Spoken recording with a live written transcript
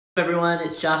Everyone,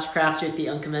 it's Josh Krafchick, the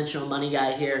unconventional money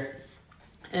guy here.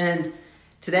 And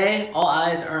today, all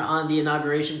eyes are on the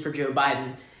inauguration for Joe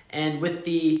Biden. And with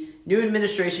the new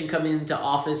administration coming into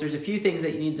office, there's a few things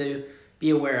that you need to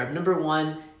be aware of. Number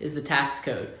one is the tax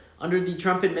code. Under the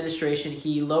Trump administration,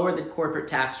 he lowered the corporate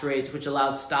tax rates, which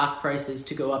allowed stock prices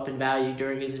to go up in value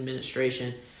during his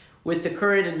administration. With the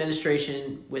current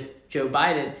administration, with Joe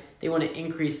Biden, they want to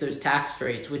increase those tax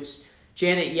rates, which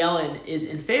Janet Yellen is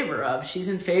in favor of. She's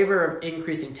in favor of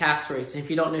increasing tax rates. And if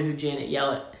you don't know who Janet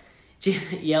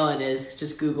Yellen is,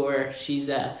 just Google her. She's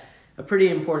a pretty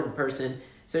important person.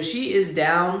 So she is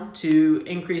down to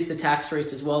increase the tax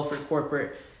rates as well for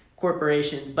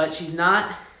corporations, but she's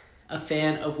not a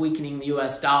fan of weakening the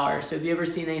US dollar. So have you ever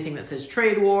seen anything that says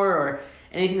trade war or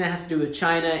anything that has to do with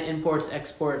China, imports,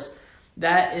 exports?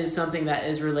 That is something that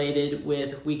is related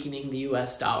with weakening the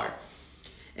US dollar.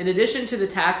 In addition to the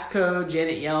tax code,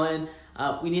 Janet Yellen,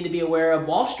 we need to be aware of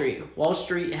Wall Street. Wall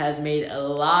Street has made a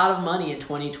lot of money in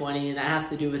 2020, and that has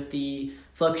to do with the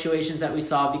fluctuations that we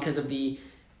saw because of the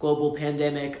global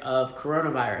pandemic of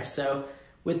coronavirus. So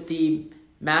with the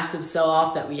massive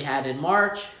sell-off that we had in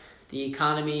March, the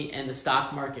economy and the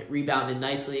stock market rebounded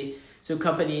nicely, so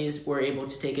companies were able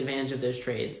to take advantage of those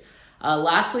trades.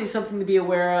 Lastly, something to be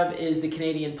aware of is the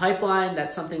Canadian pipeline.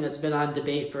 That's something that's been on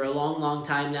debate for a long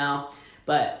time now.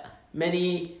 But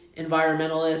many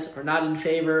environmentalists are not in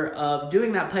favor of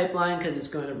doing that pipeline because it's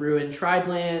going to ruin tribe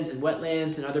lands and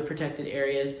wetlands and other protected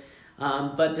areas.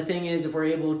 But the thing is, if we're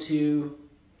able to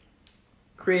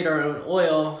create our own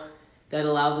oil, that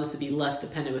allows us to be less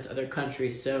dependent with other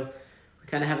countries. So we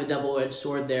kind of have a double-edged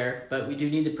sword there. But we do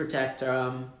need to protect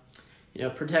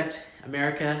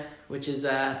America, which is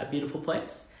a beautiful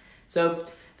place. So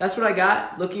that's what I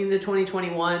got. Looking into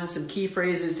 2021, some key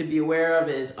phrases to be aware of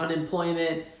is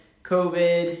unemployment,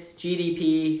 COVID,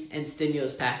 GDP, and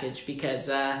stimulus package, because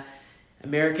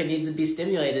America needs to be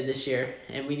stimulated this year,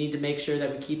 and we need to make sure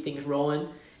that we keep things rolling.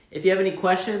 If you have any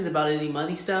questions about any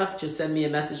money stuff, just send me a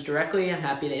message directly. I'm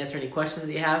happy to answer any questions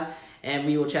that you have, and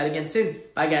we will chat again soon.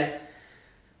 Bye, guys.